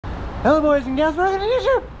Hello boys and girls, welcome to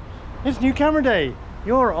YouTube! It's new camera day.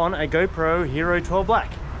 You're on a GoPro Hero 12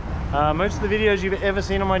 Black. Most of the videos you've ever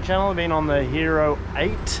seen on my channel have been on the Hero 8.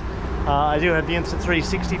 I do have the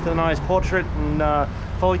Insta360 for the nice portrait and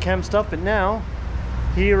polycam stuff, but now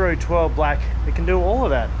Hero 12 Black, it can do all of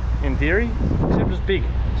that in theory, except it's big,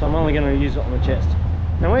 so I'm only going to use it on the chest.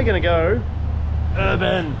 Now we're going to go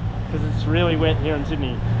urban because it's really wet here in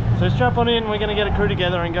Sydney. So strap on in, we're going to get a crew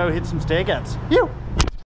together and go hit some stair gaps. You!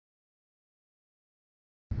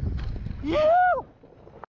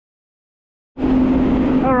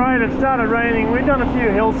 Alright, it started raining. We've done a few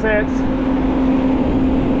hill sets.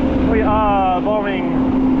 We are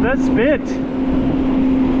bombing the spit.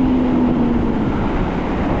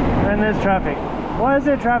 And there's traffic. Why is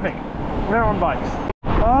there traffic? We're on bikes.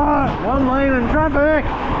 Oh, one lane and traffic!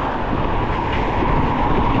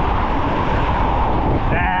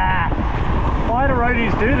 Ah, why do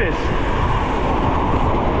roadies do this?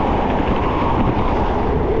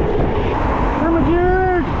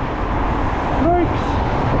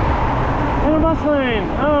 Bus lane.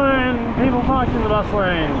 Oh, and people parked in the bus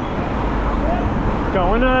lane.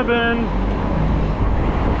 Going urban.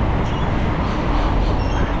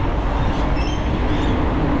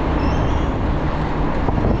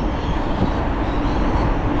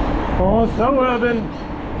 Oh, so urban.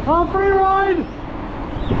 Oh, free ride.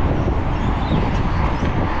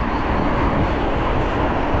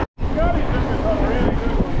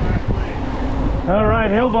 All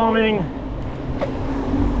right, hill bombing.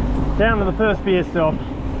 Down to the first beer stop.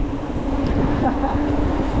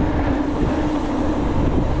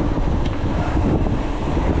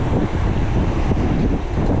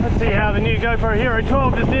 Let's see how the new GoPro Hero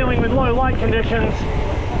 12 is dealing with low light conditions.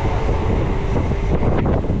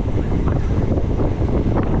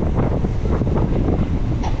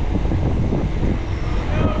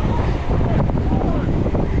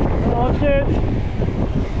 Oh shit!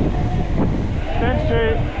 Bench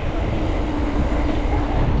Street.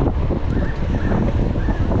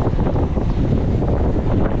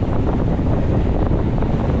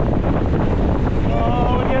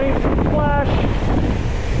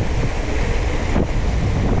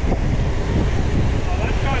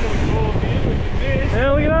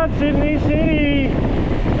 Sydney City,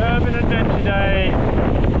 urban adventure day.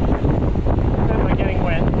 Then we're getting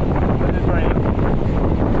wet because it's raining.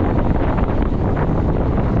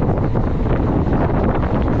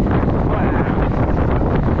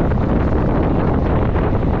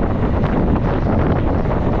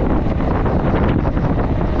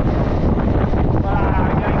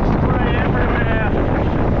 Getting spray everywhere.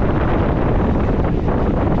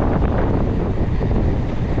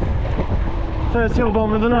 First hill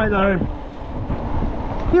bomb of the night though.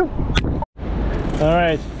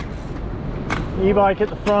 Alright, e-bike at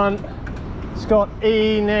the front, Scott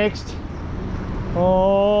E next.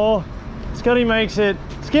 Oh, Scotty makes it,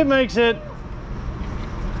 Skip makes it.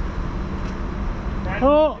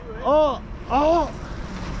 Oh, oh, oh,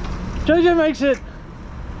 JJ makes it.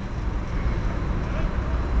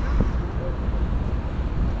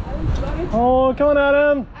 Oh, come on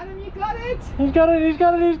Adam. Adam, you got it. He's got it, he's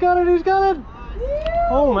got it, he's got it, he's got it.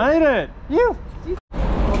 Oh, made it. You.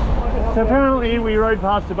 So apparently we rode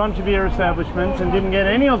past a bunch of beer establishments and didn't get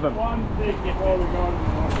any of them.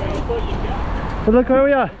 But look where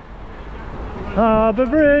we are. Harbour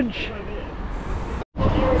Bridge.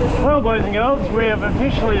 Well boys and girls, we have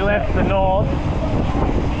officially left the north.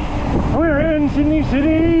 We're in Sydney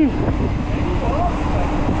City.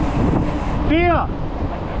 Beer.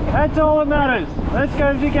 That's all that matters. Let's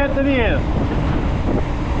go to get the beer.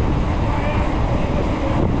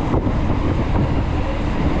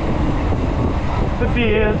 The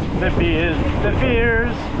beers, the beers, the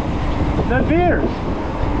beers, the beers,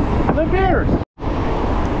 the beers.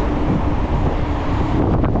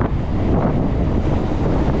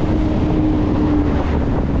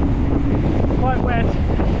 Quite wet.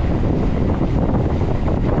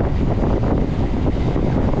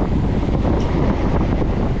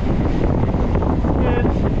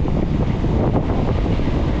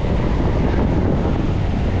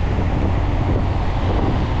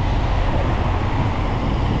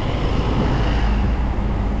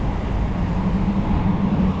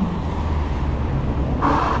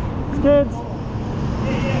 Skids!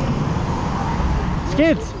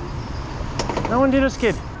 Skids! No one did a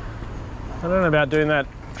skid. I don't know about doing that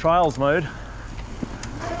trials mode.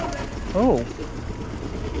 Oh.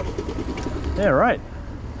 Yeah, right.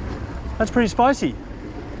 That's pretty spicy.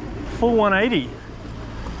 Full 180.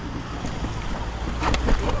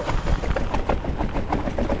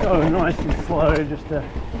 Go nice and slow just to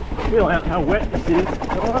feel out how wet this is.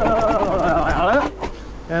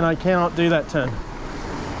 and I cannot do that turn.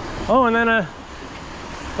 Oh, and then a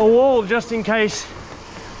wall just in case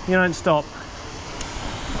you don't stop.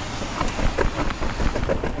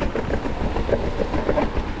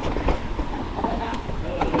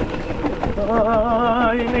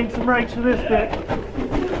 Oh, you need some brakes for this bit.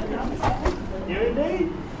 You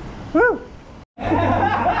indeed. Woo!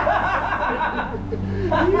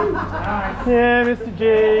 Yeah, Mr. G.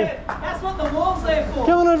 That's what the wall's there for.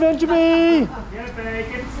 Come on, Adventure B. Yeah, babe,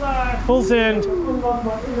 get it slow. Full send. Nice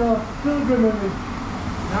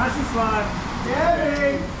and slow. Yeah,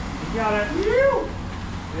 babe. You got it.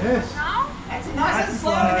 Yes. That's nice and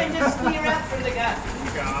slow, and then just steer out through the gap.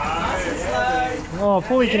 Nice and slow. Oh,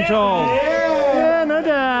 fully controlled. Yeah, no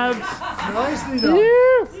dabs. Nicely done.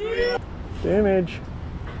 Yeah. Damage.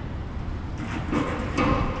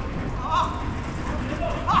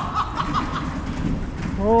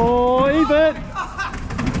 Oh, eat it.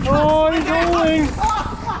 Oh, he's rolling.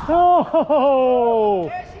 Oh.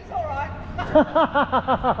 Yeah, she's all right.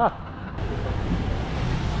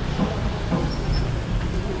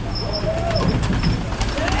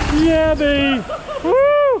 Yeah, B.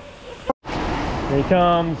 Woo. Here he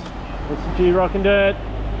comes. Mr. G rocking dirt.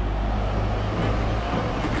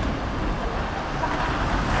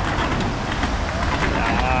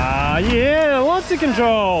 Ah, yeah, lots of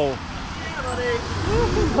control.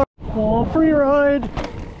 Oh, free ride.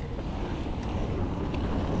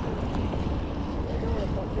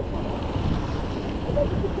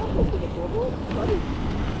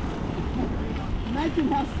 Imagine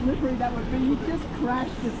how slippery that would be. You just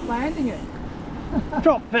crashed just landing it.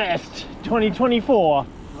 Drop Fest 2024.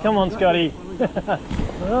 Come on, Scotty.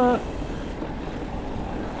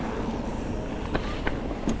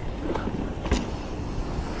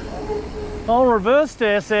 Oh, reverse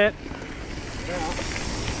stair set.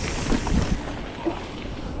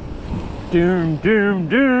 Doom, doom,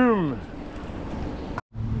 doom.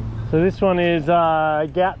 So this one is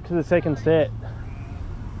gap to the second set.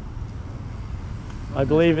 I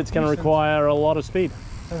believe it's going to require a lot of speed.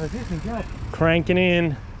 Cranking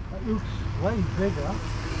in. That looks way bigger.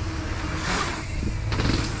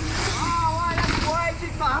 Oh, that's way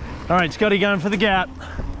too far. All right, Scotty going for the gap.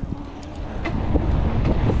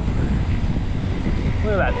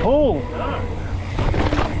 Look at that pull.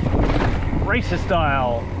 Racer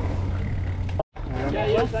style. All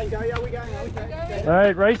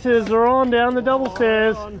right, racers are on down the double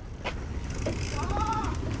stairs.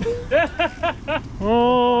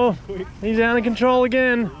 Oh, he's out of control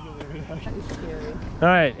again. All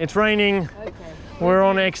right, it's raining. Okay. We're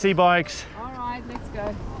on XC bikes. All right, let's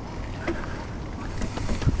go.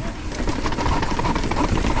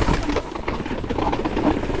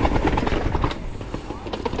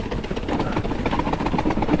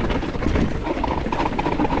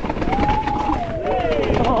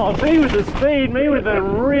 Oh, B with the speed, me with a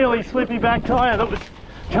really slippy back tyre that was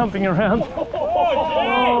jumping around.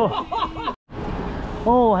 Oh,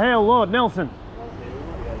 oh hail Lord Nelson.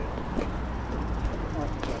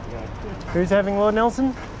 Who's having Lord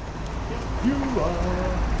Nelson? You are.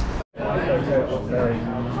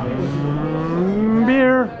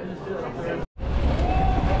 Beer.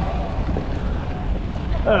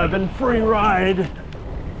 Urban free ride.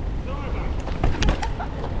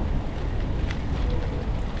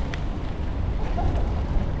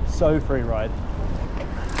 So free ride.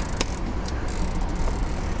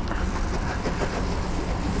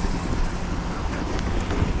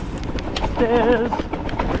 Stairs.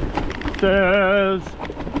 Stairs.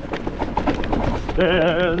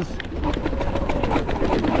 Stairs.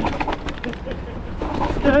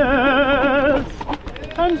 Stairs.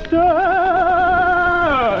 And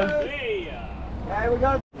stairs. Okay, we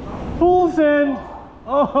got Full send.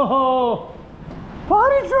 Oh,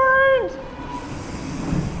 party trains.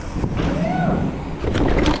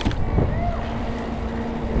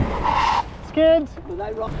 Scared?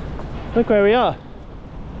 Look where we are.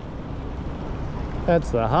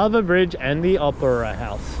 That's the Harbour Bridge and the Opera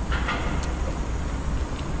House.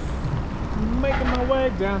 Making my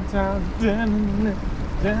way downtown.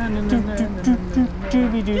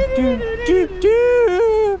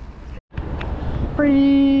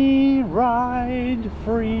 Free ride,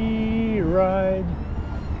 free ride.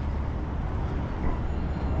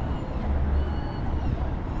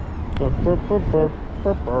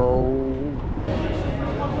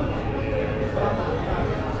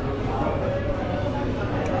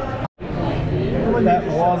 That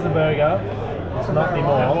was the burger. It's not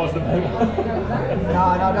anymore. That was the burger. No,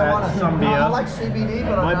 I don't want to. Some beer. I like CBD,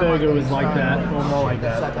 but My I don't burger like was like that, or more like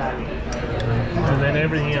that. So bad. And then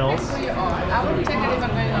everything else I wouldn't take it if I'm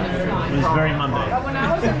going on a flight. was very Monday. But when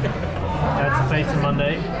I was in That's a face of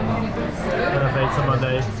Monday. And a face of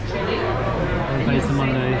Monday. And a face of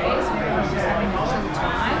Monday.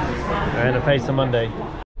 And a face of Monday.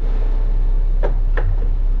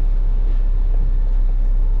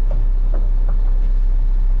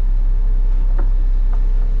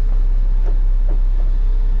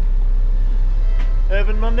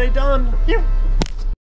 Urban Monday done. Yep.